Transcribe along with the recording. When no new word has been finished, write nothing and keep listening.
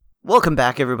Welcome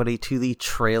back, everybody, to the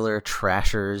Trailer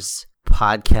Trashers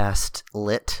podcast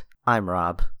lit. I'm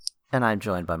Rob, and I'm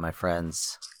joined by my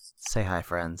friends. Say hi,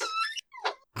 friends.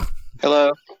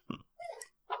 Hello.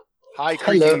 Hi,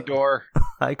 creaking Hello. door.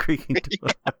 Hi, creaking door.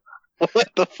 What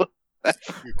the fuck?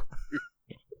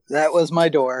 That was my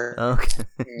door. Okay.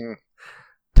 Mm,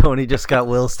 Tony just got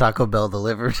Will's Taco Bell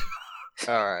delivered.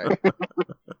 all right.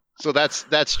 So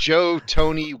that's Joe,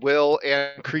 Tony, Will,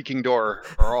 and creaking door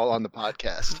are all on the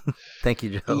podcast. Thank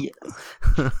you, Joe.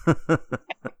 Yeah.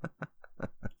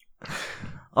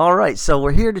 All right, so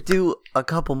we're here to do a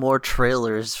couple more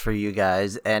trailers for you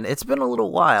guys, and it's been a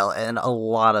little while, and a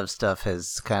lot of stuff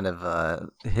has kind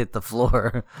of hit the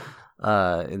floor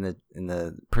in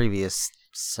the previous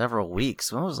several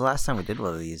weeks. When was the last time we did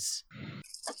one of these?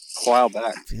 A while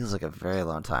back. Feels like a very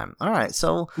long time. All right,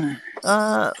 so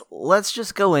let's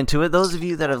just go into it. Those of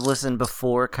you that have listened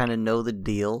before kind of know the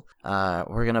deal.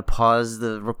 We're going to pause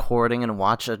the recording and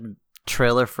watch a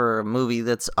trailer for a movie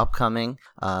that's upcoming,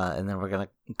 and then we're going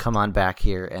to come on back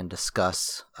here and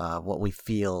discuss what we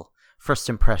feel, first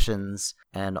impressions,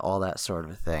 and all that sort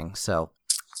of thing. So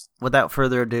without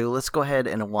further ado, let's go ahead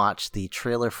and watch the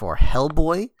trailer for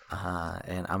Hellboy,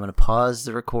 and I'm going to pause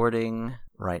the recording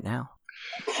right now.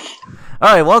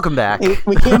 All right, welcome back.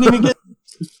 We can't even get...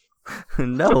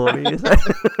 No,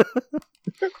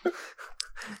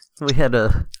 we had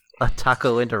a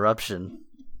taco interruption.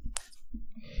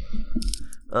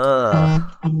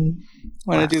 Want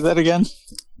to do that again?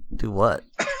 Do what?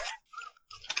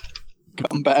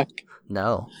 Come back.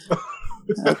 No.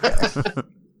 Okay.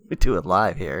 We do it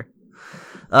live here.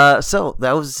 So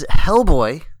that was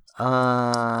Hellboy.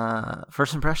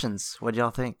 First impressions. What y'all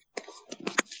think?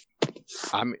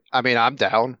 I'm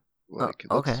down. Like,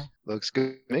 it okay. Looks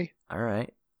good to me. All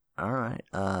right.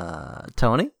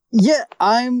 Tony? Yeah,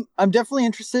 I'm definitely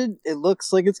interested. It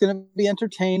looks like it's going to be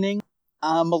entertaining.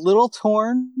 I'm a little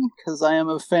torn because I am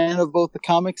a fan of both the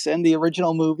comics and the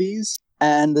original movies,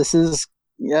 and this is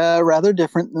rather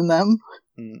different than them.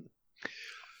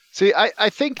 See, I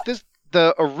think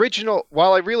the original,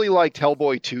 while I really liked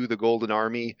Hellboy 2, The Golden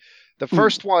Army, the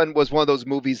first one was one of those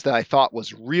movies that I thought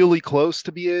was really close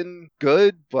to being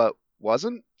good, but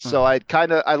wasn't. So I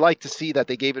like to see that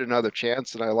they gave it another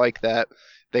chance, and I like that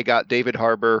they got David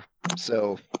Harbour.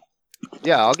 So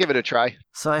yeah, I'll give it a try.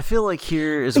 So I feel like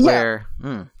here is where...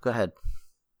 go ahead.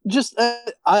 Just,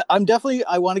 I'm definitely,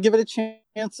 I want to give it a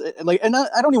chance. And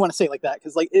I don't even want to say it like that,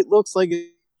 because it looks like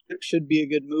it should be a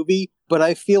good movie, but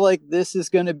I feel like this is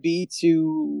going to be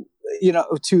to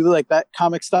that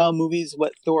comic style movies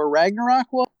what Thor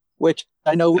Ragnarok was, which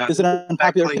I know is an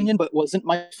unpopular opinion, but wasn't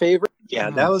my favorite. Yeah,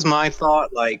 that was my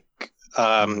thought,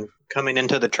 coming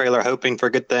into the trailer hoping for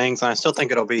good things, and I still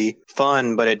think it'll be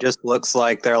fun, but it just looks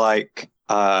like they're like,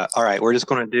 all right, we're just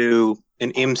going to do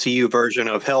an MCU version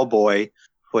of Hellboy,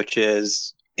 which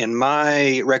is, in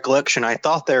my recollection, I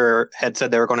thought they had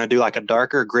said they were going to do like a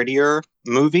darker, grittier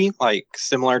movie, like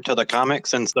similar to the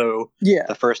comics, and so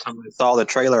the first time I saw the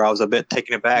trailer, I was a bit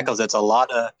taken aback because it's a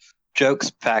lot of jokes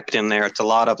packed in there. It's a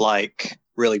lot of like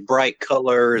really bright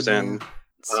colors and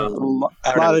a lot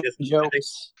of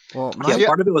jokes. Well,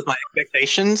 part of it was my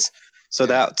expectations, so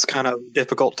that's kind of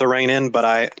difficult to rein in,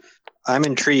 but I'm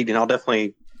intrigued and I'll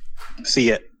definitely see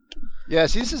it. Yeah,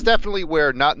 see, this is definitely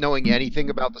where not knowing anything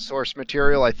about the source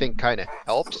material, I think, kind of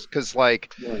helps. Because,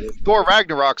 Thor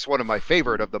Ragnarok's one of my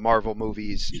favorite of the Marvel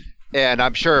movies. And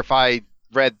I'm sure if I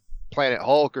read Planet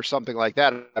Hulk or something like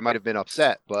that, I might have been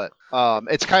upset. But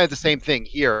it's kind of the same thing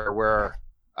here, where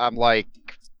I'm like,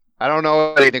 I don't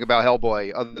know anything about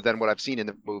Hellboy other than what I've seen in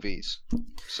the movies.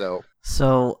 So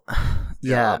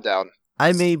yeah, I'm down.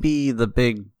 I may be the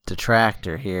big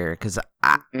detractor here, because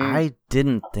I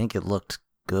didn't think it looked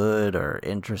good or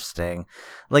interesting.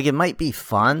 Like, it might be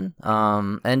fun,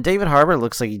 and David Harbour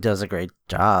looks like he does a great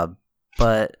job,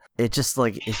 but it just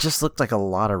looked like a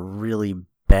lot of really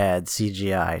bad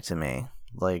CGI to me.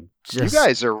 You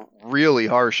guys are really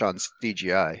harsh on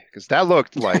CGI, because that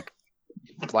looked like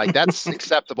that's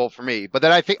acceptable for me. But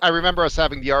then I remember us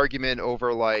having the argument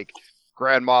over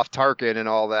Grand Moff Tarkin and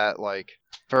all that.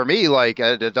 For me,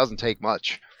 it doesn't take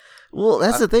much. Well,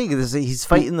 that's the thing, is he's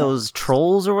fighting those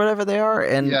trolls or whatever they are,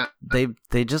 and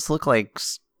they just look like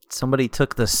somebody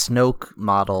took the Snoke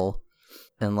model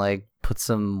and put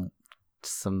some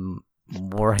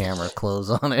Warhammer clothes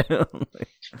on it.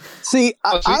 See,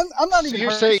 I'm not even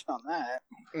harsh on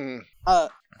that.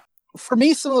 For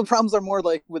me, some of the problems are more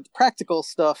with practical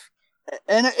stuff.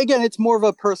 And again, it's more of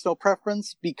a personal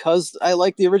preference because I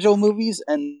like the original movies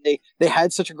and they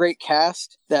had such a great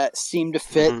cast that seemed to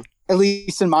fit, at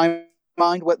least in my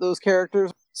mind, what those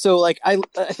characters. So like I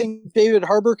think David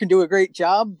Harbour can do a great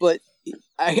job, but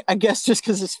I guess just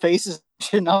because his face is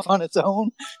enough on its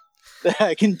own that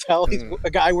I can tell he's a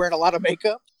guy wearing a lot of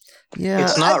makeup. Yeah,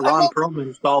 It's not Ron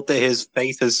Perlman's fault that his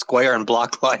face is square and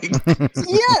block-like.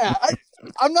 Yeah,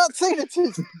 I'm not saying it's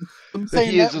his. I'm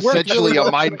saying He is that worked essentially really a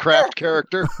well. Minecraft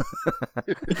character.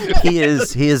 he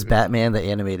is Batman the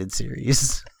animated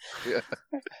series. Yeah.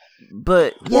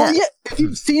 But yeah, Well, yeah, if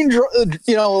you've seen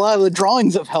a lot of the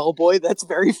drawings of Hellboy, that's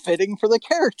very fitting for the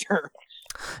character.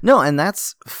 no, and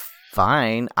that's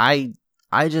fine. I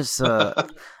just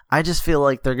I just feel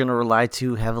like they're gonna rely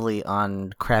too heavily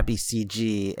on crappy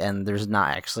CG, and there's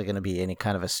not actually gonna be any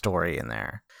kind of a story in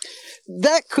there.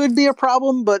 That could be a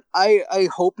problem, but I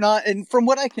hope not. And from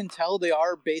what I can tell, they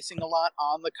are basing a lot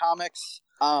on the comics.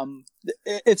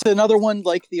 It's another one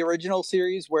like the original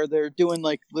series where they're doing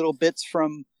like little bits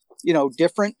from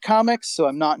different comics. So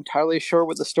I'm not entirely sure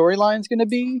what the storyline's going to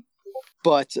be,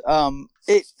 but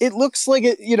it looks like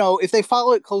it. If they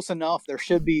follow it close enough, there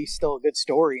should be still a good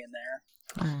story in there.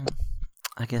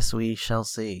 I guess we shall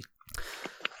see.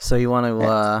 So you want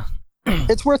to?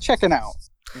 It's worth checking out.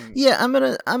 Yeah,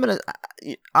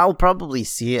 I'll probably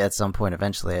see it at some point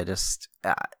eventually. I just,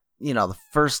 the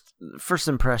first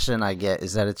impression I get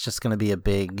is that it's just going to be a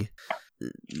big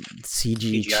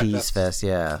CG cheese fest.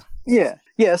 Yeah.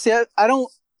 Yeah. See, I don't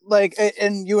like,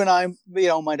 and you and I,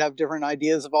 might have different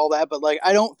ideas of all that, but like,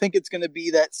 I don't think it's going to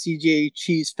be that CG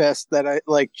cheese fest that I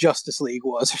like Justice League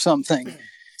was or something.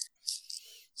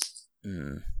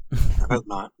 I hope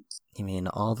not. You mean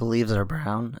all the leaves are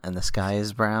brown and the sky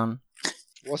is brown?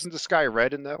 Wasn't the sky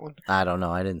red in that one? I don't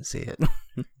know. I didn't see it.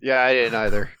 Yeah, I didn't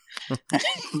either.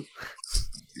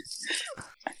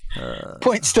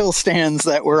 Point still stands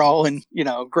that we're all in,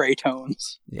 gray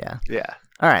tones. Yeah. Yeah.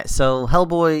 All right. So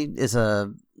Hellboy is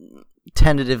a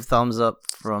tentative thumbs up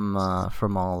from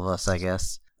all of us, I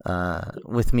guess.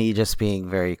 With me just being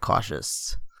very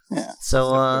cautious. Yeah.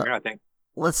 So I think.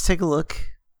 let's take a look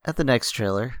at the next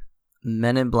trailer,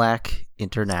 Men in Black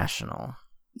International.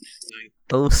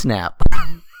 Oh snap!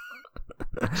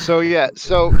 So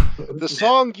the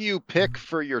song you pick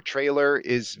for your trailer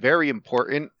is very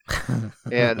important,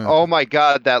 and oh my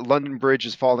god, that London Bridge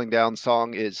is Falling Down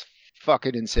song is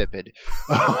fucking insipid.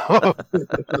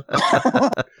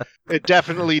 It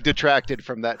definitely detracted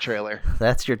from that trailer.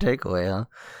 That's your takeaway, huh?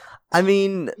 I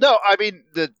mean,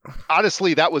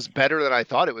 honestly, that was better than I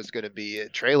thought it was going to be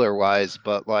trailer wise,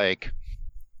 but like,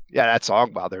 yeah, that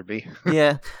song bothered me.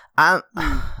 yeah, I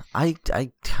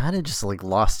kind of just like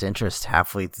lost interest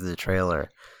halfway through the trailer.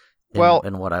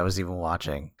 In what I was even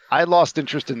watching, I lost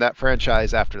interest in that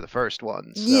franchise after the first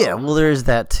one. So. Yeah, well, there's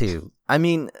that too. I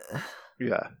mean,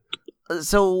 yeah.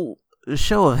 So,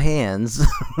 show of hands,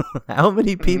 how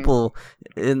many people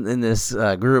in this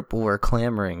group were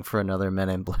clamoring for another Men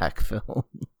in Black film?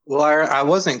 Well, I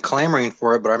wasn't clamoring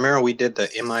for it, but I remember we did the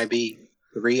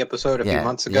MIB3 episode a few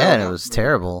months ago. Yeah, and it was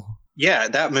terrible. Yeah,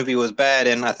 that movie was bad,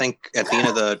 and I think at the end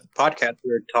of the podcast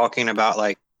we were talking about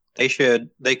like they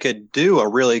could do a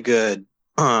really good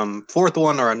fourth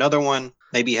one or another one.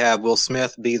 Maybe have Will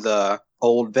Smith be the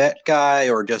old vet guy,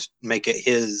 or just make it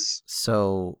his.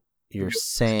 So you're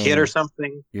saying kid or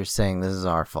something. You're saying this is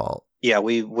our fault. Yeah,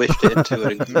 we wished into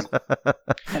it again.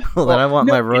 Well, then I want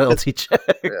my royalty check.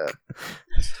 Yeah.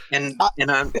 And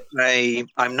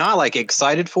I'm not like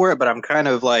excited for it, but I'm kind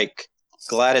of like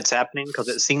glad it's happening because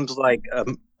it seems like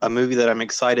a movie that I'm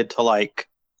excited to like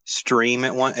stream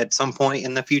at some point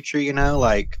in the future.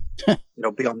 Like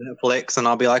it'll be on Netflix, and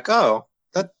I'll be like, oh,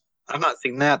 I've not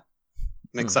seen that.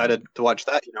 I'm excited to watch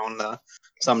that. On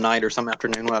some night or some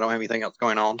afternoon when I don't have anything else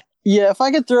going on. Yeah, if I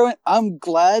get through it, I'm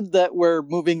glad that we're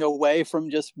moving away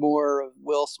from just more of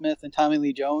Will Smith and Tommy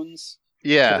Lee Jones.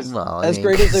 Yeah. Well,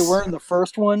 great as they were in the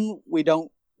first one, we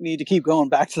don't need to keep going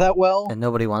back to that well. And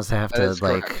nobody wants to have to,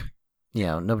 like,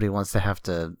 nobody wants to have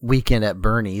to Weekend at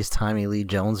Bernie's Tommy Lee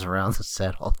Jones around the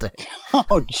set all day.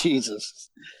 Oh, Jesus.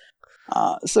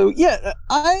 I'm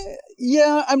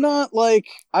not like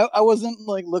I wasn't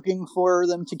like looking for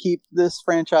them to keep this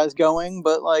franchise going,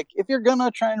 but like if you're gonna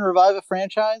try and revive a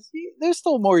franchise, there's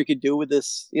still more you could do with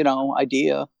this,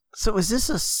 idea. So is this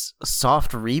a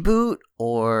soft reboot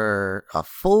or a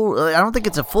full? I don't think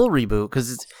it's a full reboot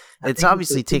because it's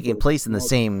obviously taking place in the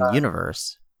same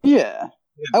universe. Yeah.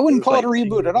 I wouldn't call it a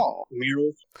reboot at all.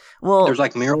 Murals. Well, there's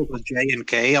like murals with J and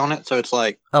K on it, so it's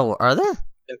like. Oh, are there?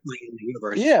 Definitely in the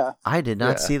universe. Yeah. I did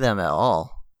not see them at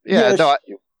all. Yeah. No,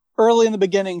 early in the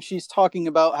beginning, she's talking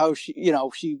about how she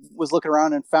was looking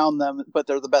around and found them, but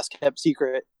they're the best kept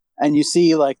secret. And you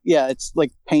see, it's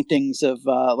like paintings of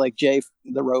like Jay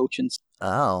the Roach and.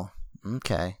 Oh,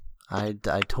 okay. I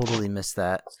totally missed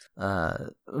that.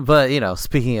 But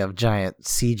speaking of giant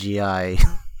CGI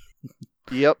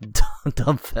Yep.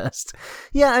 dump fest,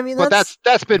 yeah, I mean, But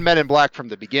that's been Men in Black from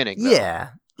the beginning. Though. yeah.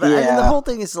 But, I mean, the Yeah. whole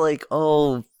thing is like,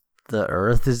 oh, the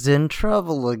Earth is in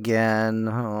trouble again.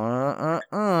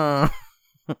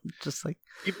 Just like,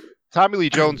 Tommy Lee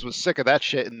Jones was sick of that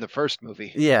shit in the first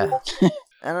movie. yeah.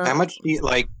 I don't How know. much do you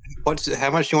like?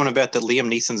 How much do you want to bet that Liam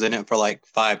Neeson's in it for like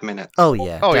 5 minutes? Oh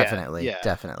yeah, Oh, yeah, definitely, yeah.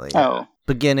 definitely. Oh,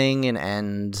 Beginning and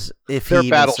end. If They're he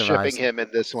even battle survives. shipping him in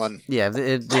this one. Yeah,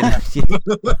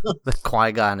 the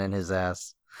Qui-Gon in his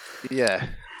ass. Yeah.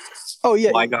 oh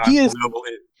yeah. My God, He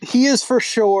is for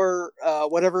sure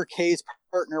whatever Kay's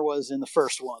partner was in the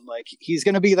first one. Like he's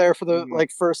going to be there for the Mhm. like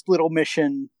first little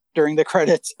mission during the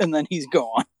credits, and then he's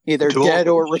gone, either Cool. dead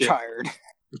or Shit. retired.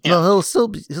 Yeah. Well, he'll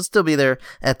still be there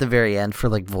at the very end for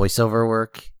like voiceover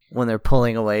work when they're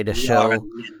pulling away to show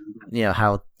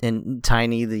how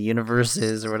tiny the universe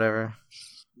is or whatever.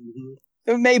 Mhm.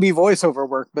 It may be voiceover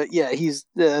work, but yeah, he's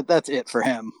that's it for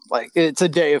him. Like it's a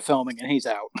day of filming, and he's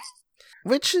out.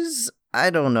 Which is, I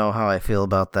don't know how I feel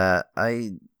about that.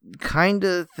 I kind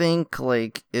of think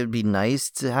like it'd be nice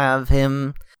to have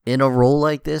him in a role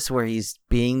like this where he's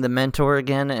being the mentor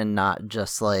again and not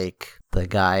just like the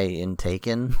guy in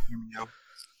Taken.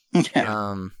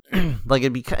 Yeah. Like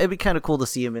it'd be kind of cool to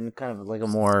see him in kind of like a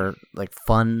more like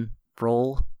fun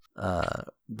role.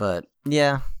 But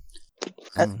yeah.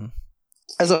 Mhm.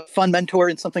 As a fun mentor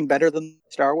in something better than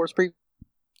Star Wars pre.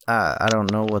 I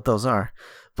don't know what those are,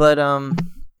 but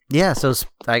yeah. So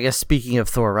I guess speaking of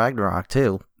Thor Ragnarok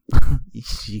too,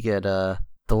 you get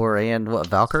Thor and what,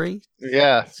 Valkyrie?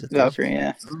 Yeah. Is it Valkyrie,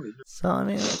 yeah. So I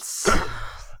mean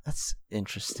that's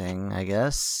interesting, I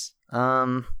guess.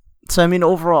 So I mean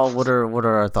overall, what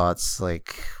are our thoughts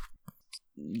like?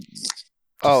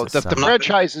 Oh, Just the aside-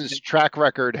 franchise's track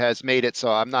record has made it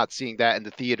so I'm not seeing that in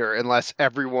the theater unless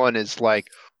everyone is like,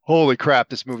 holy crap,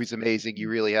 this movie's amazing. You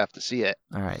really have to see it.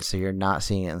 All right, so you're not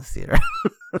seeing it in the theater.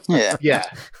 Yeah. Yeah.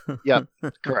 Yep.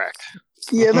 Correct.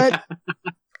 Yeah, that.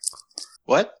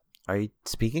 What? Are you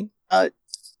speaking?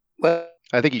 Well,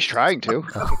 I think he's trying to.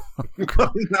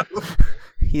 Oh.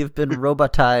 You've been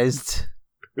robotized.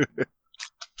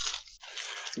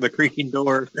 The creaking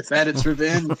door. It's had its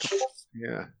revenge.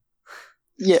 Yeah.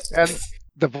 yeah. And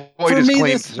the void For is me,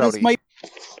 claimed this Sony. might.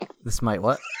 This might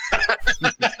what?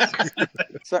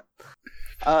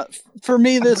 For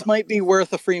me, this might be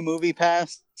worth a free movie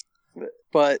pass,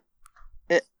 but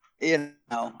I'm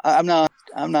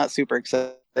not super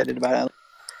excited about it.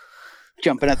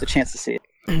 Jumping at the chance to see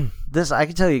it. This, I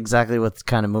can tell you exactly what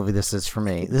kind of movie this is for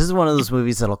me. This is one of those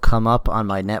movies that'll come up on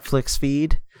my Netflix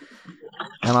feed,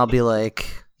 and I'll be like,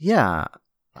 yeah,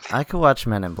 I could watch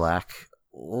Men in Black,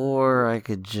 or I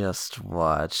could just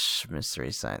watch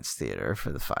Mystery Science Theater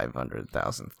for the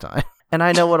 500,000th time. And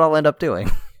I know what I'll end up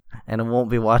doing, and I won't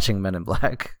be watching Men in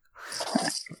Black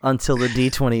until the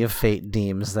D20 of Fate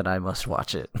deems that I must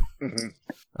watch it.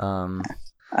 Mhm.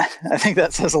 I think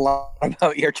that says a lot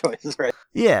about your choices, right?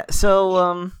 Yeah,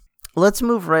 so let's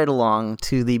move right along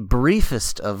to the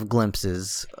briefest of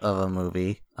glimpses of a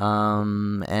movie,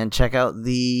 and check out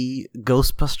the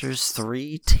Ghostbusters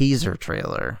 3 teaser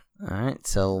trailer. All right,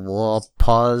 so we'll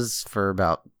pause for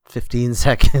about 15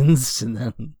 seconds, and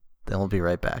then we'll be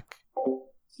right back.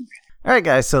 All right,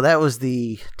 guys, so that was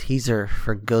the teaser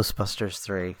for Ghostbusters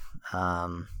 3.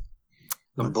 Some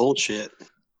bullshit.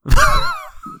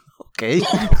 Okay.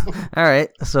 All right.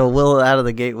 So Will out of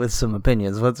the gate with some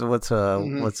opinions. What's up,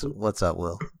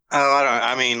 Will? Oh,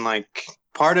 I mean, like,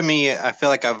 part of me, I feel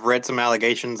like I've read some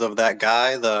allegations of that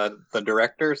guy, the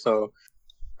director. So,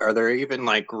 are there even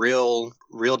like real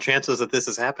chances that this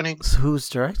is happening? So who's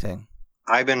directing?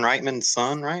 Ivan Reitman's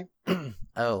son, right?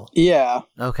 Oh, Yeah.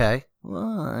 okay.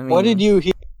 Well, I mean, What did you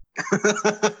hear?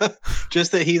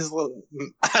 Just that he's,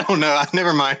 I don't know.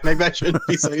 Never mind. Maybe I shouldn't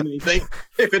be saying anything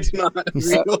if it's not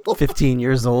He's real. 15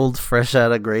 years old, fresh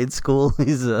out of grade school.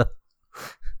 He's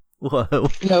whoa.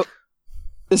 No.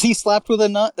 Is he slapped with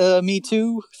a Me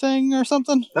Too thing or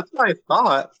something? That's what I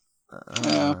thought.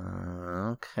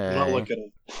 Okay. I'm not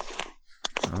looking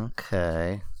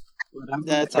Okay.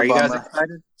 That's Are a you guys bummer.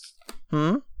 excited?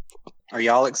 Are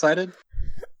y'all excited?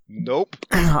 Nope.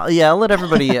 Yeah, I'll let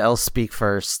everybody else speak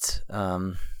first.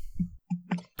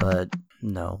 But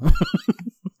no.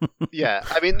 Yeah.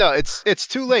 I mean, no, it's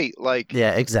too late. Like,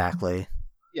 Yeah, exactly.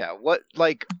 yeah, what,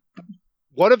 like,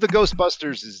 one of the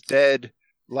Ghostbusters is dead.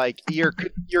 Like, you're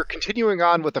continuing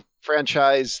on with a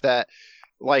franchise that,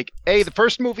 like, the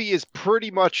first movie is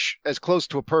pretty much as close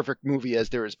to a perfect movie as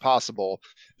there is possible.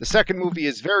 The second movie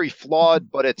is very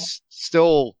flawed, but it's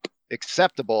still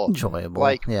acceptable. Enjoyable.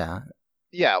 Like- yeah.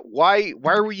 yeah, why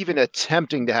are we even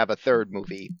attempting to have a third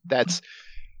movie?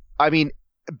 I mean,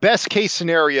 best case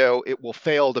scenario, it will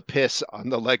fail to piss on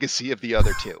the legacy of the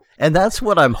other two. And that's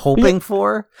what I'm hoping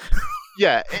for.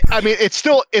 Yeah, I mean, it's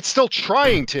still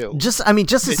trying to. Just its It's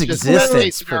just best case existence,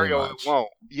 pretty scenario, much. it won't.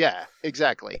 Yeah,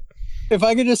 exactly. If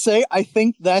I could just say, I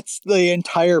think that's the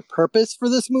entire purpose for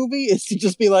this movie, is to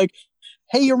just be like,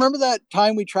 hey, you remember that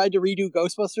time we tried to redo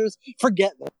Ghostbusters?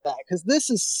 Forget that, because this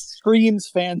screams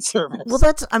fan service. Well,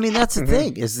 that's the Mhm.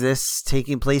 thing. Is this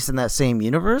taking place in that same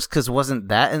universe? Because wasn't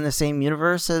that in the same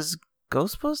universe as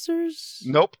Ghostbusters?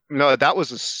 Nope. No, that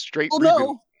was a straight Well, reboot.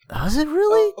 no. Was it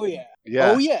really? Oh, yeah.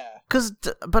 Yeah. Oh, yeah.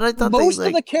 But I thought Most they,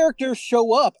 of the characters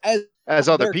show up as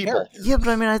Other their people. characters. Yeah, but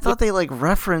I mean, I thought they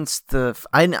referenced the.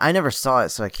 I never saw it,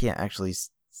 so I can't actually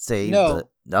say. No.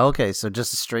 Okay, so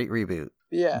just a straight reboot.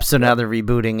 Yeah. So now they're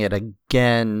rebooting it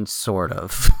again, sort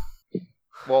of.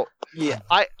 Well, Yeah.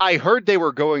 I heard they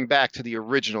were going back to the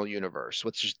original universe,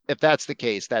 which is, if that's the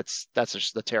case, that's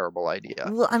just a terrible idea.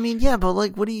 Well, I mean, yeah, but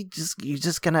what do you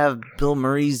just gonna have Bill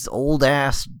Murray's old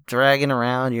ass dragging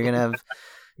around? You're gonna have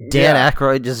Dan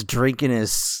Aykroyd just drinking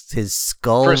his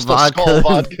skull Crystal vodka. Skull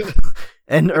vodka.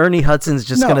 And Ernie Hudson's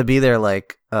just No. gonna be there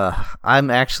I'm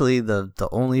actually the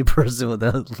only person with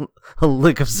a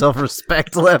lick of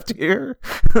self-respect left here.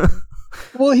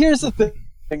 Well, here's the thing.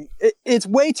 It's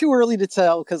way too early to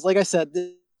tell, because, like I said,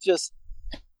 this just,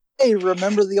 hey,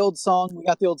 remember the old song? We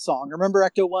got the old song. Remember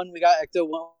Ecto 1? We got Ecto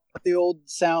 1. The old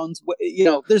sounds.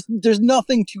 There's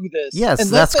nothing to this. Yes,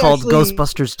 Unless that's called actually-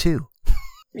 Ghostbusters 2.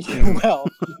 Well,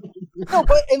 no,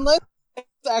 but unless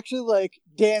it's actually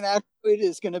Dan Aykroyd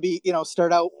is going to be,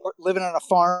 start out living on a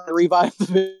farm to revive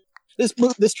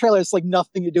this trailer has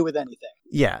nothing to do with anything.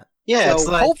 Yeah. Yeah, So it's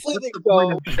like, hopefully what's they the go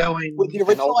point of showing with the an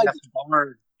original old-ass idea.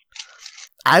 barn?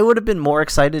 I would have been more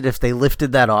excited if they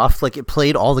lifted that off. It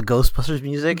played all the Ghostbusters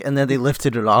music, and then they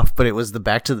lifted it off, but it was the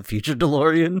Back to the Future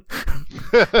DeLorean.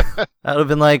 I would have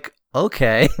been like,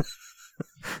 okay.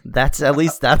 That's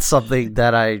something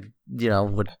that I,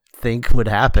 would think would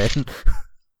happen.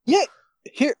 Yeah,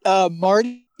 here,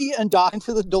 Marty and Doc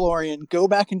into the DeLorean go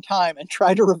back in time and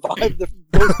try to revive the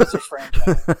Ghostbusters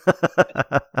franchise.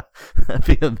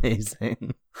 That'd be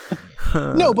amazing.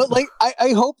 No, but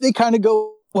I hope they kind of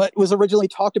go what was originally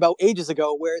talked about ages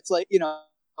ago, where it's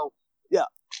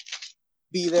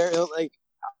be there,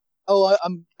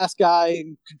 I'm this guy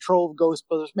in control of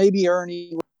Ghostbusters, maybe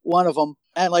Ernie, one of them,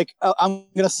 and I'm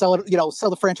gonna sell it, sell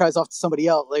the franchise off to somebody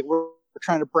else. We're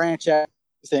trying to branch out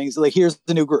things. Here's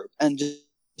the new group, and just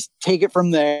take it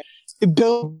from there.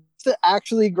 Bill to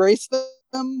actually grace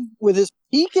them with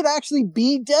he could actually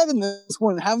be dead in this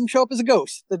one and have him show up as a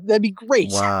ghost. That'd be great.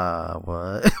 Wow,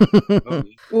 what?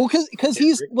 Well, because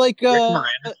he's Rick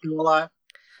Moranis still alive?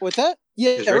 what's that?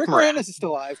 Yeah, Is Rick Rick Moranis Moranis is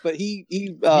still alive, but he He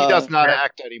does not yeah.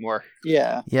 act anymore.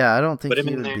 yeah, Yeah, I don't think Put him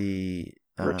he in would there. be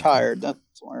retired. That's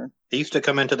weird. He used to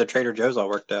come into the Trader Joe's all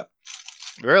worked up.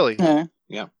 Really?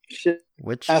 Yeah. Shit.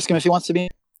 Which Ask him if he wants to be.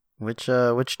 which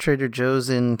Trader Joe's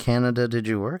in Canada did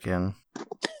you work in?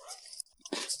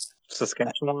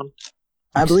 Saskatchewan?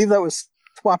 I believe that was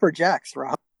Swapper Jacks,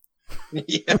 Rob.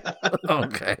 Yeah.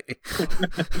 Okay.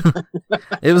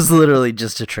 It was literally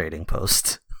just a trading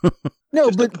post. No,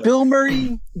 Just a but clip.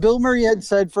 Bill Murray had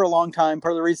said for a long time,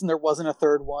 part of the reason there wasn't a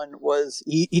third one was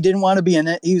he didn't want to be in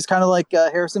it. He was kind of like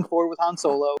Harrison Ford with Han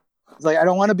Solo. He's like, I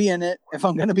don't want to be in it. If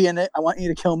I'm going to be in it, I want you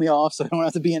to kill me off so I don't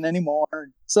have to be in anymore.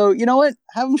 So, you know what?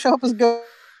 Have him show up as a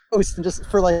ghost and just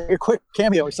for a quick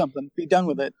cameo or something. Be done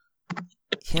with it.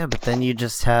 Yeah, but then you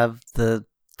just have the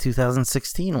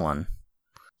 2016 one.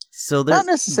 So Not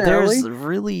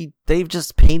necessarily. they've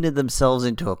just painted themselves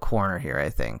into a corner here, I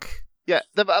think. Yeah,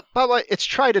 but it's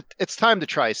time to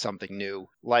try something new.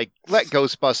 Let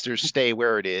Ghostbusters stay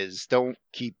where it is. Don't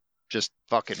keep just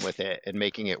fucking with it and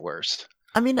making it worse.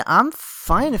 I mean, I'm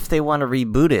fine if they want to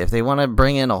reboot it. If they want to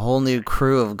bring in a whole new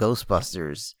crew of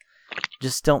Ghostbusters,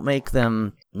 just don't make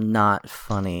them not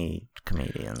funny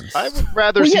comedians. I would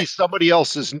rather Well, yeah. see somebody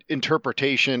else's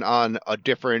interpretation on a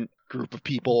different group of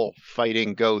people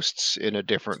fighting ghosts in a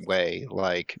different way.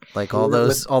 Like all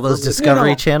those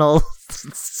Discovery No. Channel.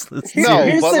 No,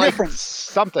 Here's but the like difference.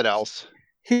 something else.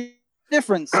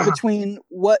 Difference between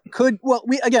we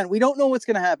don't know what's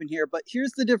going to happen here, but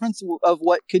here's the difference of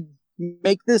what could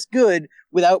make this good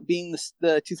without being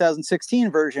the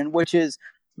 2016 version, which is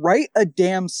write a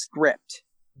damn script.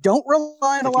 Don't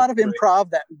rely on a lot of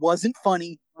improv that wasn't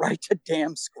funny. Write a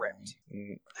damn script.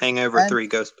 Hangover And- 3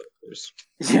 Ghostbusters.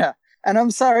 Yeah. And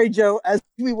I'm sorry, Joe, as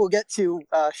we will get to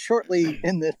shortly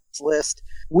in this list,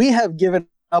 we have given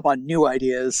up on new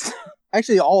ideas.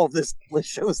 Actually, all of this list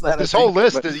shows that. This I think, whole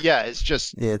list but- is it's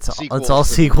just Yeah, it's sequels all and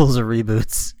sequels or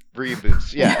reboots.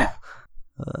 reboots. Yeah.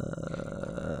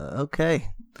 Okay.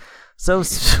 So,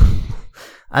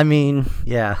 I mean,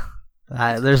 yeah.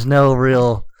 There's no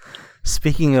real.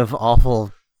 Speaking of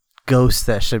awful ghosts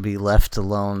that should be left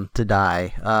alone to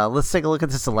die, let's take a look at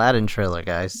this Aladdin trailer,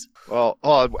 guys. Well,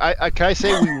 can I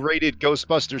say we rated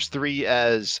Ghostbusters 3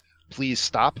 as please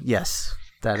stop? Yes,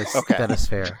 that is Okay. that is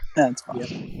fair. That's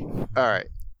fine. All right.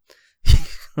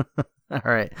 All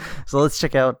right, so let's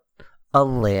check out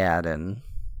Aladdin.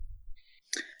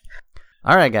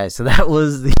 All right, guys. So that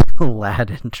was the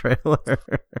Aladdin trailer.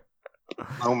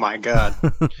 Oh my god.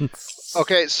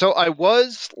 Okay, so I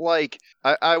was like,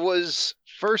 I was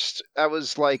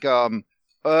like, about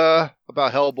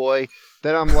Hellboy.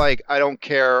 Then I'm like, I don't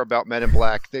care about Men in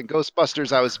Black. Then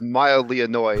Ghostbusters, I was mildly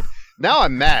annoyed. Now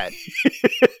I'm mad.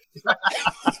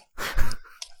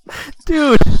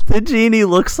 Dude, the genie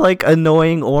looks like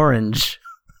annoying orange.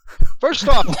 First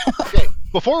off, okay,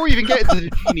 before we even get into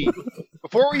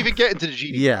the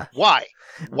genie, Yeah. why?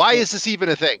 Why is this even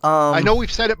a thing? I know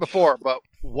we've said it before, but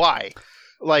why?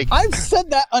 Like, I've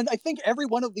said that on I think every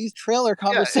one of these trailer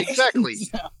conversations. exactly.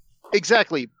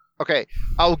 Exactly. Okay,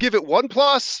 I'll give it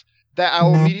 1+ that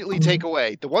I'll immediately take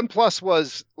away. The 1+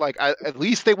 was like, at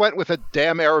least they went with a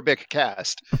damn Arabic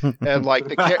cast, and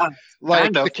like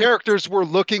Kind of. the characters were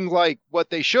looking like what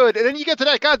they should. And then you get to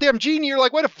that goddamn genie, you're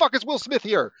like, why the fuck is Will Smith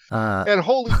here? And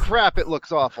holy crap, it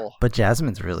looks awful. But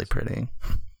Jasmine's really pretty.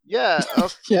 Yeah.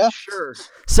 Yeah. Sure.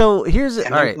 So here's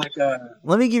And all there's right. like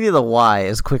Let me give you the why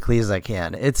as quickly as I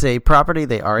can. It's a property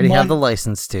they already have Money. the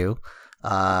license to.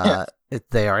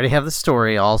 They already have the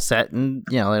story all set, and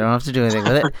they don't have to do anything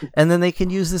with it. And then they can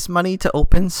use this money to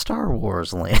open Star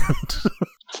Wars Land.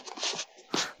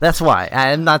 That's why.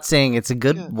 I'm not saying it's a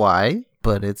good why,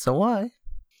 but it's a why.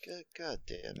 God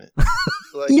damn it.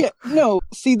 Like, Yeah, no.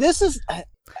 See, this is.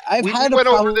 I've We had a went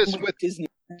over problem this with with- Disney.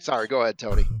 Sorry, go ahead,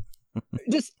 Tony.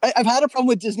 I've had a problem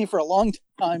with Disney for a long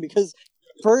time because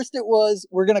first it was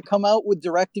we're gonna come out with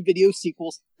direct-to-video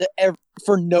sequels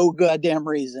for no goddamn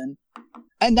reason,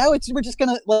 and now we're just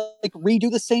gonna like redo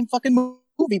the same fucking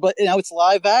movie, but now it's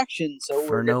live action, so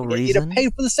For we're no gonna get you to reason? pay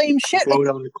for the same shit. quote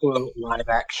unquote live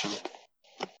action.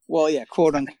 Well, yeah,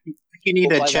 quote unquote. You need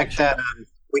to Live check action. that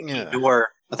squeaky Yeah. door.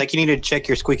 I think you need to check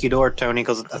your squeaky door, Tony,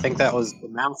 because I think that was the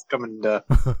mouse coming to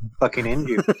fucking end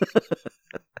you.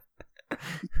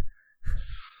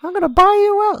 I'm gonna buy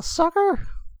you out, sucker.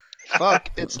 Fuck.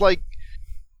 It's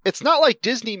not like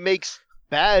Disney makes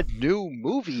bad new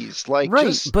movies. Like, Right,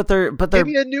 just but they're give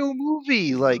me a new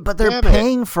movie. Like, but they're damn it.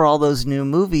 paying for all those new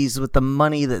movies with the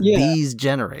money that Yeah. these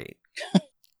generate.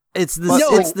 It's the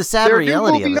But, it's the sad Their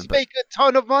reality new of movies it. But make a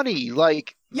ton of money.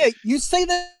 Like, Yeah, you say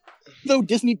that though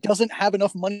Disney doesn't have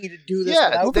enough money to do this. Yeah,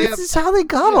 without they this have- is how they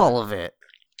got yeah. all of it.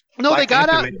 no, Black they got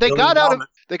Panther out. made a They got billion out of. dollars.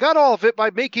 They got all of it by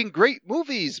making great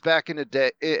movies back in the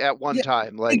day. At one Yeah.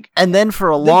 time, like, And then for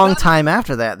a They long got- time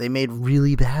after that, they made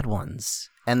really bad ones,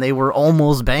 and they were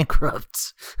almost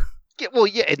bankrupt. yeah, well,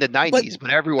 yeah, in the '90s,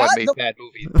 but everyone not made the- bad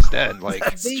movies then. Like,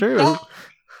 That's They true. got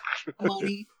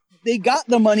money. They got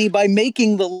the money by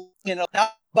making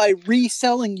not by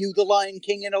reselling you The Lion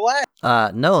King and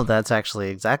Aladdin. No, that's actually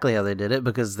exactly how they did it,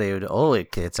 because they would,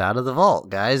 it's out of the vault,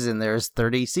 guys, and there's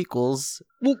 30 sequels.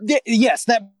 Well, yes,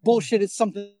 that bullshit is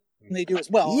something they do as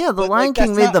well. Yeah, The but, Lion King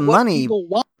that's made not the what money. people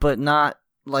want. But not,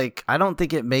 I don't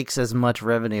think it makes as much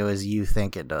revenue as you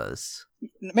think it does.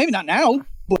 Maybe not now,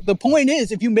 but the point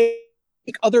is, if you make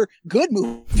other good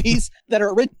movies that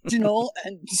are original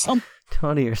and some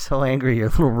Tony, you're so angry your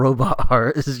little robot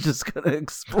heart is just gonna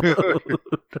explode.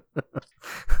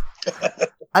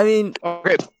 I mean,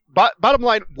 okay. Bottom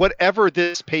line, whatever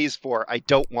this pays for, I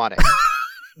don't want it.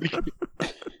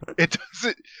 It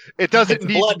doesn't It's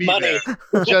need to blood be money.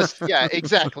 there. Just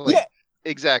exactly. Yeah.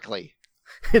 Exactly.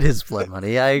 it is blood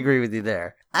money. I agree with you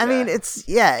there. I mean, it's.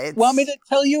 want me to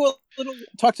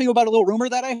talk to you about a little rumor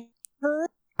that I heard?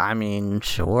 I mean,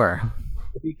 sure.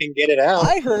 If you can get it out.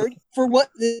 I heard for what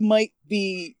this might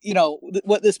be,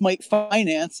 what this might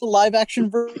finance, a live action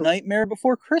version of Nightmare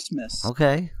Before Christmas.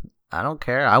 Okay. I don't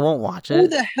care. I won't watch Who it.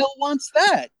 the hell wants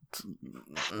that?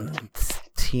 A bunch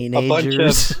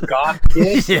Teenagers. of goth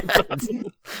kids. Yeah.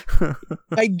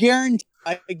 I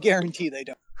guarantee they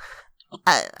don't.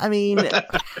 I mean,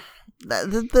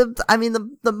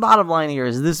 the bottom line here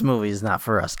is this movie is not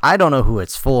for us. I don't know who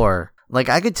it's for. Like,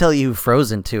 I could tell you who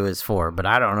Frozen 2 is for, but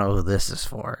I don't know who this is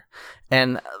for.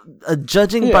 And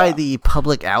judging by the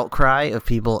public outcry of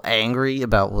people angry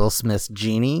about Will Smith's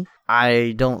Genie,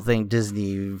 I don't think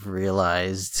Disney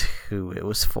realized who it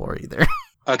was for either.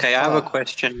 Okay, I have a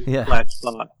question. Yeah. Last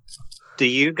thought. Do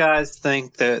you guys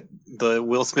think that the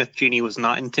Will Smith genie was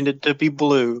not intended to be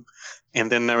blue,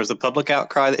 and then there was a public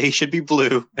outcry that he should be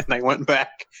blue, and they went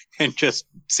back and just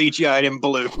CGI'd him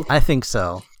blue? I think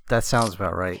so. That sounds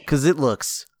about right. Because it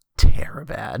looks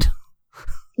terrible.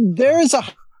 There is a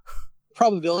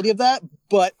probability of that,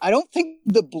 but I don't think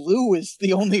the blue is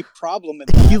the only problem in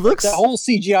that. He looks... The whole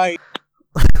CGI...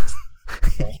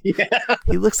 Yeah.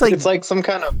 He looks like... It's like some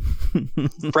kind of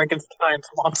Frankenstein's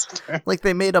monster. Like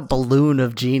they made a balloon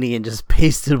of Genie and just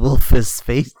pasted Will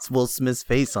Smith's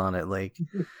face on it, like,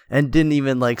 and didn't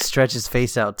even like stretch his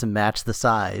face out to match the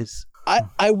size.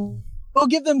 I will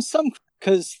give them some,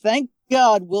 because thank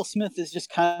God Will Smith is just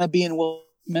kind of being Will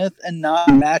Smith and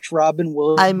not match Robin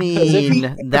Williams. I mean,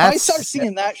 if I start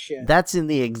seeing that shit, that's in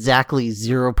the exactly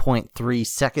 0.3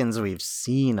 seconds we've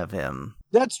seen of him.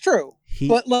 That's true.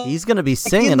 But he's gonna be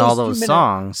singing all those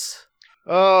songs.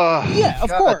 Oh, yeah, of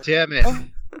God course. Damn it!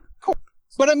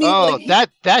 But I mean,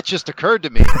 that just occurred to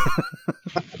me.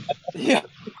 Yeah.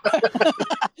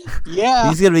 Yeah.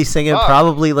 He's gonna be singing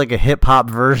probably like a hip hop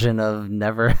version of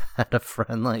 "Never Had a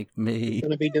Friend Like Me." He's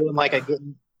gonna be doing like a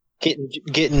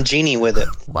getting Genie with it.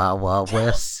 Wild Wild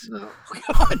West.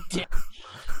 God damn.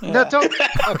 Yeah. No, don't.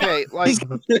 Okay, like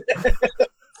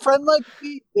friend like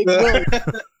me, Big Willie.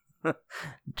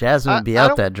 Jasmine would be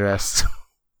out that dress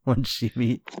when she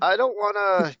meet. I don't want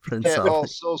to Prince get all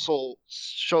Albert.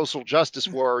 social justice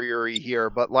warrior-y here,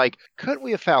 but like, couldn't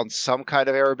we have found some kind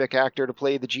of Arabic actor to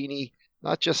play the genie?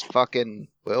 Not just fucking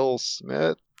Will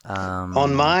Smith.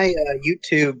 On my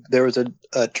YouTube, there was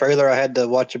a trailer I had to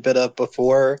watch a bit of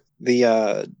before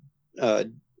the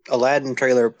Aladdin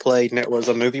trailer played, and it was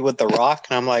a movie with The Rock,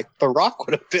 and I'm like, The Rock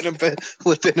would have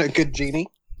been a good genie.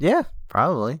 Yeah,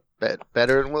 probably.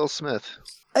 Better than Will Smith.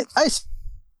 I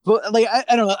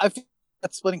don't know. I feel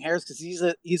that's splitting hairs because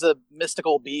he's a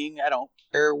mystical being. I don't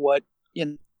care what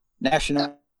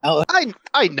nationality.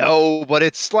 I know, but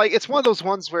it's like it's one of those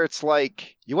ones where it's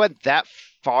like you went that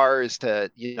far as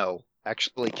to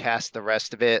actually cast the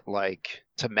rest of it like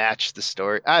to match the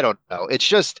story. I don't know. It's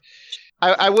just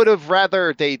I would have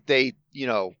rather they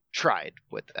tried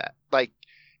with that. Like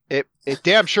it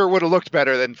damn sure would have looked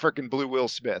better than frickin' Blue Will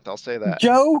Smith. I'll say that.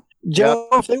 Joe,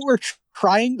 if they were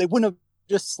trying, they wouldn't have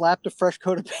just slapped a fresh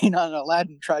coat of paint on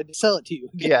Aladdin and tried to sell it to you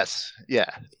again. Yes. Yeah.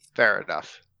 Fair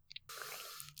enough.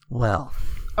 Well.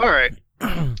 All right.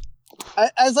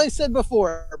 As I said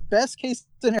before, best case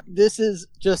scenario, this is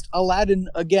just Aladdin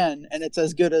again, and it's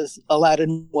as good as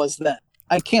Aladdin was then.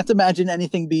 I can't imagine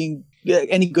anything being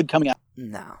any good coming out.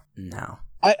 No.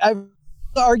 I've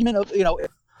the argument of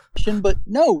but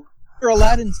no, you're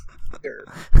Aladdin's.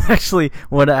 Actually,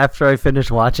 after I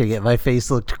finished watching it, my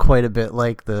face looked quite a bit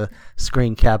like the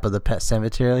screen cap of the Pet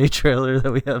Sematary trailer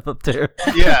that we have up there.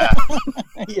 Yeah.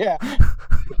 Yeah.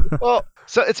 Well,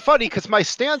 so it's funny because my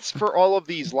stance for all of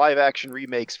these live action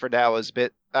remakes for now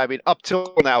up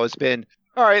till now has been,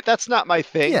 all right, that's not my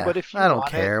thing. Yeah, but if you I don't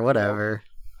want care, whatever.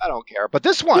 I don't care. But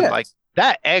this one,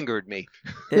 that angered me.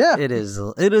 It is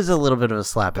a little bit of a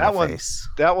slap in the face.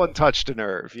 That one touched a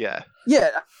nerve. Yeah. Yeah.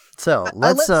 So I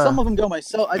let some of them go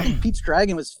myself. I think Pete's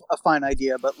Dragon was a fine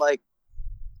idea, but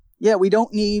we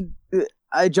don't need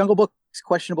Jungle Book's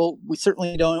questionable. We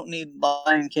certainly don't need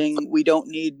Lion King. We don't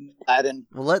need Aladdin.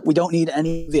 We don't need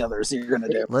any of the others you're gonna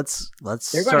do. Let's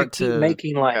They're gonna keep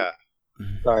making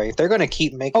Sorry, they're going to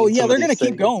keep making. Oh yeah, they're going to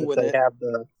keep going with it.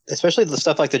 Especially the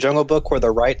stuff like the Jungle Book, where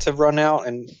the rights have run out,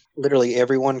 and literally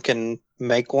everyone can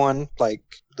make one. Like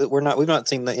we've not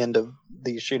seen the end of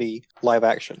these shitty live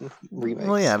action remakes.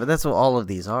 Well, yeah, but that's what all of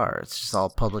these are. It's just all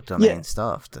public domain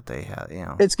stuff that they have.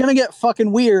 It's going to get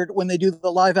fucking weird when they do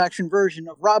the live action version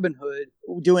of Robin Hood,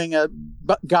 doing a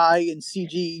guy in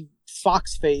CG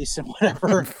fox face and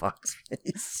whatever. Fox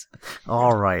face.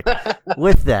 All right.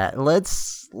 With that,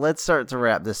 let's start to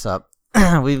wrap this up.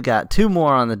 We've got 2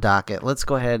 more on the docket. Let's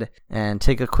go ahead and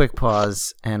take a quick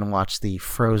pause and watch the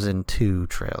Frozen 2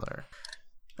 trailer.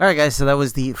 All right, guys. So that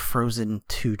was the Frozen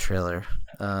 2 trailer.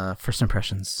 First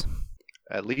impressions.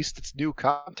 At least it's new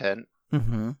content.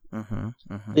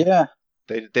 Yeah.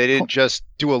 They didn't just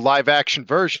do a live action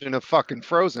version of fucking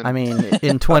Frozen. I mean,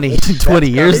 in 20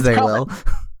 years they will.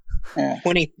 Yeah.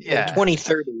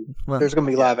 2030, there's going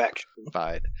to be live action.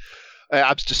 Fine.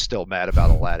 I'm just still mad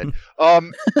about Aladdin.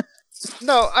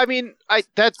 No, I mean,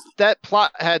 that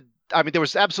plot had. I mean, there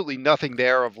was absolutely nothing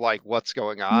there of like what's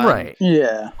going on. Right.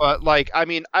 Yeah. But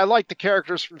I like the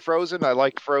characters from Frozen. I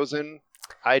like Frozen.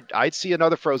 I'd see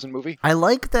another Frozen movie. I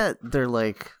like that they're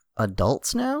like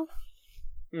adults now.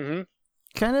 Mm-hmm.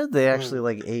 Kind of. They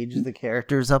actually age the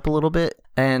characters up a little bit,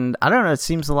 and I don't know. It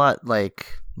seems a lot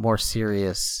more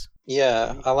serious.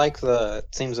 Yeah, I like it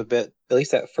seems a bit, at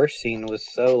least that first scene was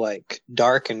so like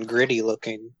dark and gritty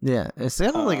looking. Yeah, it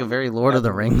sounded like a very Um, Lord of the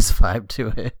yeah. Rings vibe to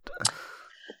it.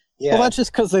 Yeah. Well, that's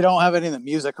just because they don't have any of the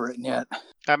music written yet.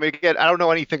 I mean, again, I don't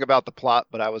know anything about the plot,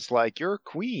 but I was like, "You're a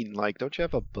queen. Like, don't you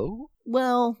have a boat?"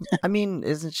 Well, I mean,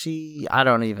 isn't she? I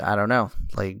don't know.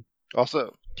 Like,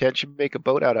 Also, can't you make a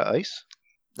boat out of ice?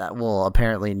 that. Well,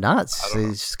 apparently not, I don't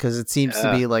know. because it seems to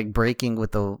Yeah. be like breaking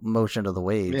with the motion of the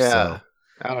waves. Yeah, So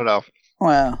I don't know.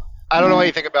 Wow. I don't know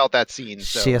anything about that scene.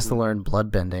 So she has to learn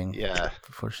bloodbending. Yeah.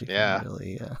 Before she can Yeah.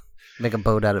 really make a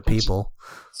boat out of people.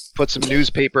 Put some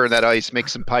newspaper in that ice, make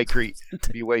some pykrete,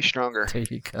 be way stronger. There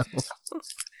you go.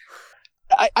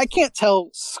 I can't tell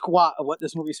squat of what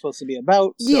this movie's supposed to be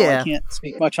about, so Yeah. I can't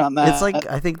speak much on that. It's like,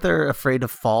 I think they're afraid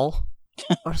of fall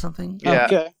or something. Yeah.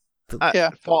 Okay. Yeah.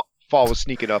 Fall was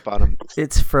sneaking up on him.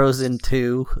 It's Frozen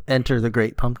 2, Enter the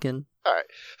Great Pumpkin.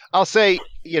 I'll say,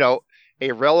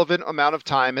 a relevant amount of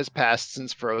time has passed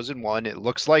since Frozen 1. It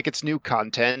looks like it's new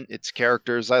content. It's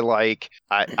characters I like.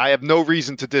 I have no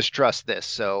reason to distrust this,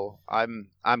 so I'm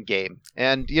game.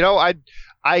 And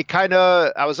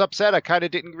I was upset. I kind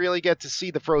of didn't really get to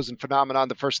see the Frozen phenomenon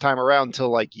the first time around until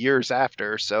like years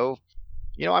after. So,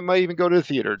 I might even go to the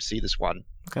theater to see this one.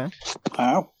 Okay.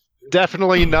 Wow.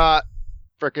 Definitely not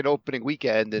frickin' opening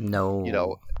weekend. And No.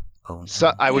 Oh, no.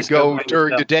 so I would Just go go by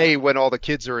during the yourself. day when all the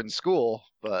kids are in school,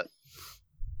 but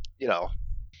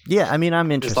Yeah, I mean,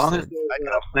 I'm As interested. long as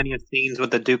there's plenty of scenes with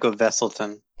the Duke of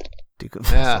Vesselton. Duke of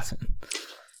Yeah. Vesselton.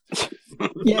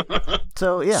 Yeah.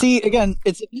 So, yeah. See, again,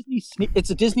 it's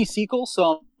a Disney sequel, so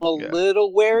I'm a Yeah.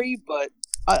 little wary, but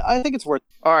I think it's worth.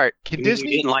 all right. Can You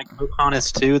Disney didn't like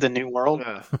Pocahontas 2, The New World?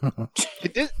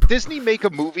 Can Disney make a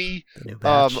movie The new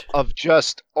batch. of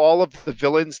just all of the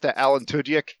villains that Alan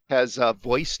Tudyk has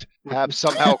voiced have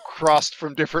somehow crossed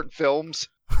from different films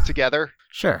together?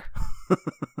 Sure.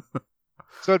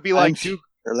 So it'd be I'm like sure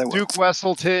they will. Duke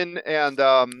Wesselton and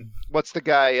what's the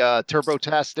guy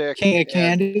Turbotastic, King of and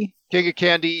Candy. King of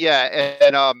Candy, yeah,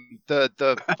 and the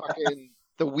fucking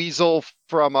the weasel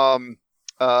from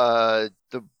the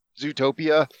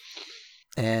Zootopia.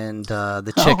 And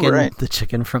the Oh, chicken, right. the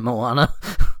chicken from Moana.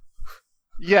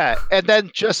 Yeah, and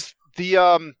then just the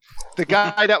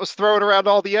guy that was throwing around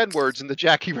all the N-words in the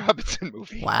Jackie Robinson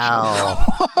movie. Wow.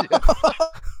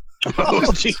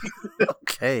 Oh, geez.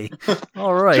 Okay.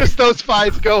 All right. Just those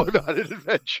five going on an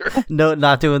adventure. No,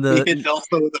 not doing the. It's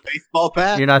also with a baseball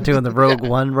bat. You're not doing the Rogue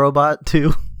One robot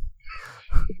too.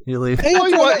 You leave. Hey,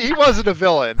 Oh, he wasn't a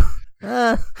villain.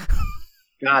 Uh,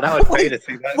 God, I would pay to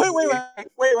see that.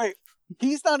 wait.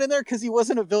 He's not in there because he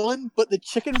wasn't a villain, but the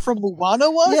chicken from Moana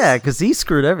was? yeah, because he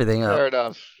screwed everything Fair up.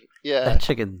 enough. Yeah. That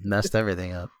chicken messed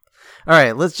everything up. All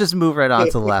right, let's just move right on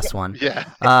to the last one. Yeah.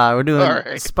 We're doing All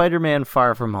right. Spider-Man: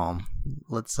 Far From Home.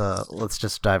 Let's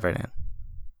just dive right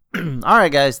in. All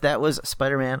right, guys, that was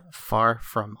Spider-Man: Far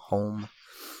From Home.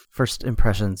 First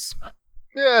impressions.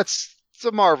 Yeah, it's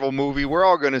a Marvel movie. We're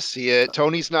all going to see it.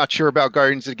 Tony's not sure about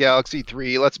Guardians of the Galaxy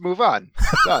 3. Let's move on.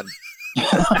 Done.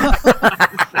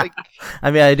 Like,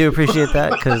 I mean, I do appreciate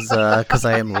that because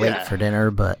I am late Yeah. for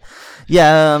dinner, but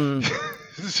yeah.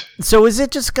 So is it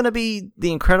just gonna be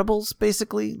The Incredibles,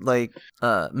 basically? Like,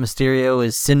 Mysterio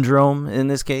is Syndrome in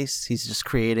this case. He's just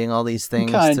creating all these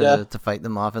things Kinda. to fight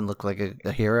them off and look like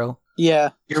a hero. Yeah.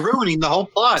 You're ruining the whole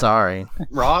plot, Sorry,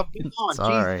 Rob. Come on, geez.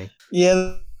 sorry.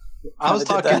 Yeah. I was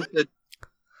Kinda did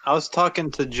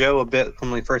talking to Joe a bit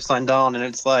when we first signed on, and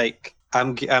it's like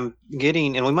I'm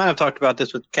getting, and we might have talked about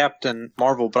this with Captain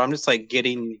Marvel, but I'm just like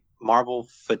getting Marvel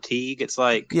fatigue. It's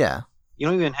like Yeah, you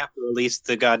don't even have to release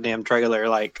the goddamn trailer.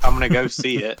 Like I'm gonna go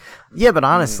see it. yeah. But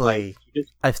honestly, You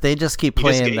just- if they just keep you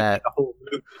just playing gave that, me the whole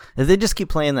movie. if they just keep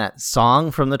playing that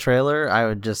song from the trailer,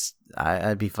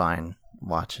 I'd be fine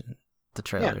watching the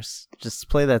trailers. Just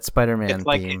play that Spider-Man It's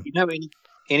like theme. if you know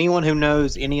anyone who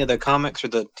knows any of the comics or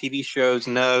the TV shows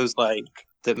knows like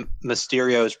that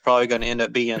Mysterio is probably going to end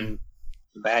up being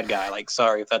the bad guy. Like,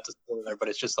 sorry if that's a spoiler, but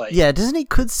it's just like Yeah, Disney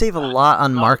could save a lot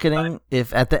on marketing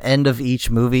if at the end of each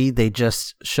movie they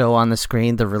just show on the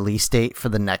screen the release date for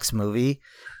the next movie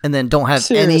and then don't have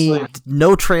Seriously.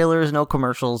 no trailers, no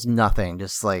commercials, nothing.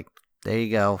 Just like, there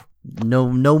you go.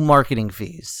 No marketing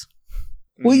fees.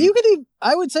 Well, you could even,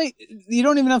 I would say you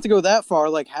don't even have to go that far.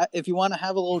 Like, if you want to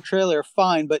have a little trailer,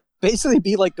 fine, but basically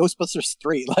be like Ghostbusters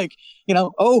 3. Like,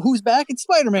 oh, who's back? It's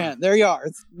Spider-Man. There you are.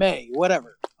 It's May,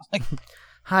 whatever. Like,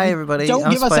 Hi everybody, Don't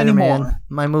I'm give us any Spider-Man. more.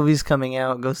 My movie's coming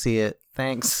out. Go see it.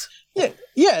 Thanks. yeah,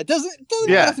 it doesn't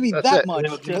Yeah, have to be that's that it.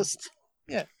 much. Just,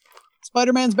 yeah.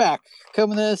 Spider-Man's back,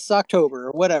 coming this October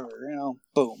or whatever,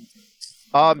 boom.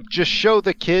 Just show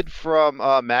the kid from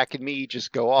Mac and Me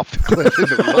just go off the cliff in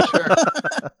the wheelchair.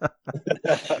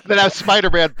 Then have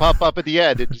Spider-Man pop up at the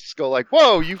end and just go like,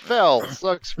 "Whoa, you fell.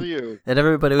 Sucks for you." And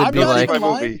everybody would I'm be not like, even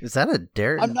lying. "Is that a I'm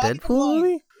not even Deadpool lying.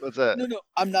 movie?" What's that? No,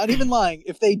 I'm not even lying.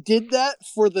 If they did that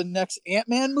for the next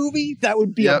Ant-Man movie, that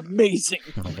would be Yep. amazing.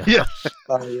 Oh my God. Yeah.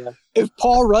 Oh yeah. If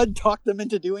Paul Rudd talked them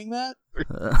into doing that,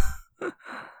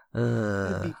 Uh,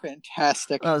 that'd be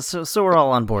fantastic. so we're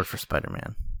all on board for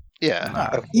Spider-Man.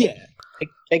 Yeah. Yeah.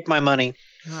 Take my money.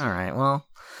 All right, well,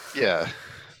 Yeah.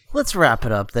 let's wrap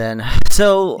it up then.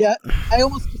 So, Yeah. I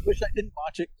almost just wish I didn't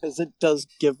watch it because it does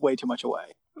give way too much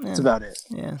away. That's about it.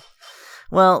 Yeah.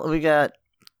 Well, we got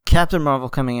Captain Marvel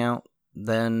coming out,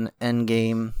 then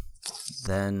Endgame,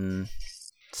 then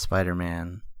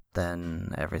Spider-Man,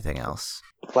 then everything else.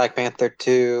 Black Panther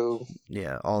 2.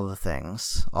 Yeah, all the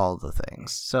things.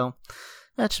 So,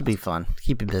 that should be fun.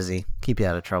 Keep you busy. Keep you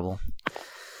out of trouble.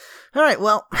 All right,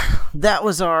 well, that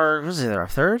was our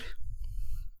third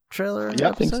trailer Yeah,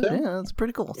 I think episode? so. Yeah, that's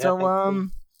pretty cool. Yeah, I So, think so.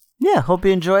 yeah, hope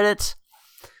you enjoyed it.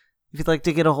 If you'd like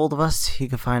to get a hold of us, you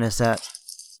can find us at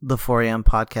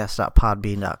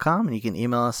the4ampodcast.podbean.com, and you can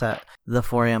email us at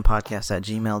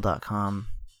the4ampodcast@gmail.com.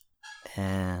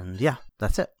 And yeah,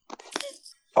 that's it.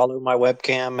 Follow my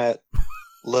webcam at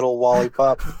Little Wally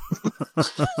Pop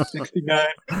 69.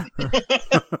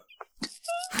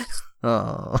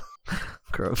 Oh,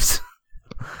 gross.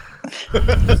 All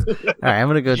right, I'm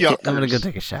gonna go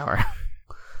take a shower.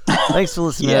 Thanks for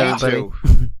listening, Yeah, everybody. too.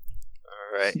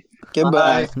 All right.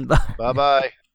 Goodbye. Bye. Bye-bye.